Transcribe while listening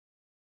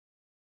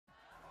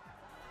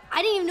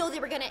I didn't even know they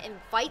were gonna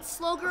invite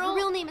Slow Girl. Her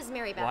real name is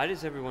Mary Beth. Why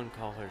does everyone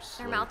call her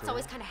Slow Their mouth's Girl?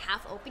 always kind of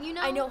half open, you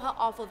know? I know how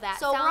awful that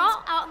So sounds. we're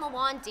all out on the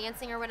lawn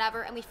dancing or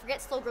whatever, and we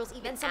forget Slow Girl's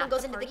even. Then someone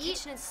goes into the party.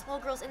 kitchen and Slow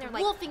Girl's in there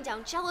like wolfing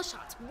down Jello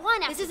shots,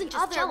 one after this isn't the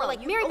just other. Jello. We're like,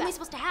 You're Mary only Beth,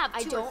 supposed to have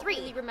I 2 don't or 3.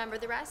 really remember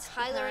the rest.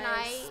 Tyler and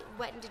I because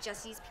went into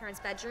Jesse's parents'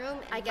 bedroom,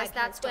 and I guess my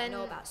parents that's when don't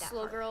know about that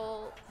Slow part.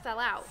 Girl fell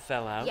out.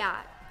 Fell out?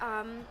 Yeah,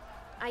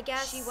 I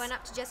guess She went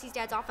up to Jesse's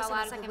dad's office fell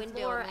on out the of the second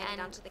window floor and landed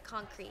and onto the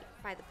concrete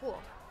by the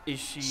pool. Is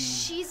she...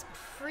 She's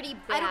pretty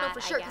bad. I don't know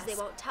for sure because guess.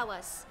 they won't tell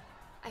us.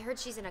 I heard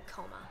she's in a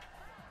coma.